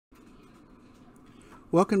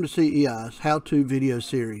Welcome to CEI's How-To Video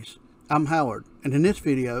Series. I'm Howard, and in this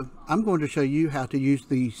video, I'm going to show you how to use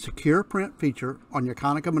the Secure Print feature on your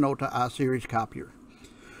Konica Minolta iSeries Copier.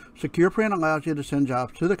 Secure Print allows you to send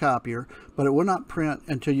jobs to the copier, but it will not print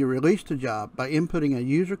until you release the job by inputting a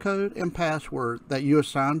user code and password that you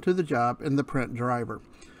assign to the job in the print driver.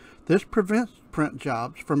 This prevents print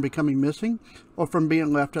jobs from becoming missing or from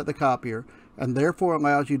being left at the copier, and therefore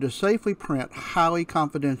allows you to safely print highly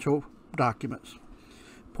confidential documents.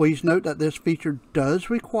 Please note that this feature does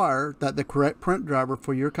require that the correct print driver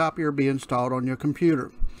for your copier be installed on your computer.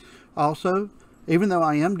 Also, even though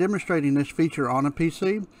I am demonstrating this feature on a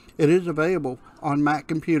PC, it is available on Mac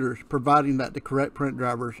computers, providing that the correct print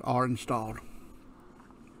drivers are installed.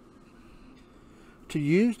 To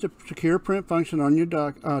use the Secure Print function on your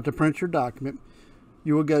to print your document,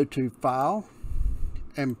 you will go to File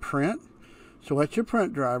and Print, select your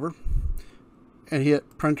print driver, and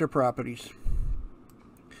hit Printer Properties.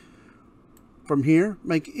 From here,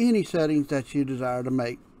 make any settings that you desire to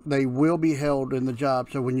make. They will be held in the job,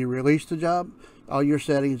 so when you release the job, all your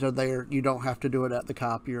settings are there. You don't have to do it at the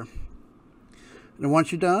copier. And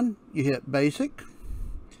once you're done, you hit Basic,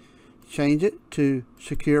 change it to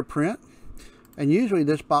Secure Print, and usually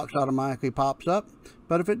this box automatically pops up,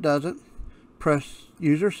 but if it doesn't, press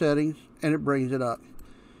User Settings and it brings it up.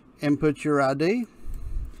 Input your ID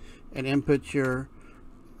and input your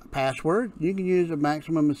password. You can use a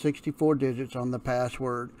maximum of 64 digits on the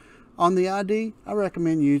password. On the ID, I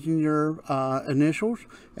recommend using your initials,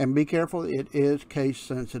 and be careful, it is case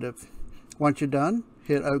sensitive. Once you're done,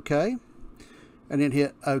 hit OK, and then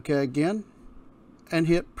hit OK again, and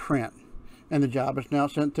hit Print. And the job is now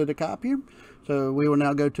sent to the copier. So we will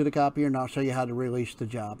now go to the copier and I'll show you how to release the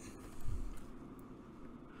job.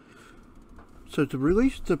 So to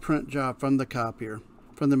release the print job from the copier,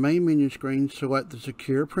 from the main menu screen, select the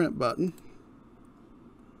Secure Print button,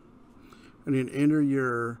 and then enter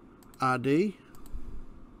your ID,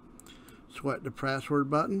 select the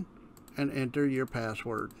password button, and enter your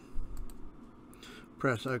password.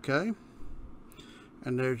 Press OK,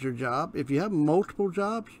 and there's your job. If you have multiple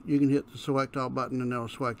jobs, you can hit the Select All button and it'll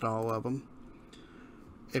select all of them.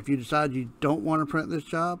 If you decide you don't want to print this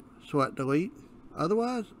job, select Delete.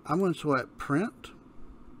 Otherwise, I'm going to select Print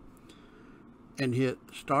and hit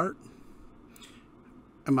Start,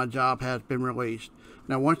 and my job has been released.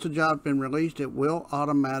 Now once the job has been released, it will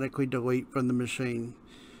automatically delete from the machine.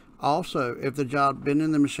 Also, if the job has been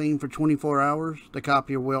in the machine for 24 hours, the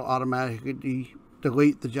copier will automatically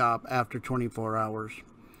delete the job after 24 hours.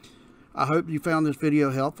 I hope you found this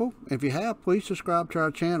video helpful. If you have, please subscribe to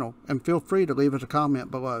our channel and feel free to leave us a comment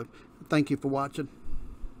below. Thank you for watching.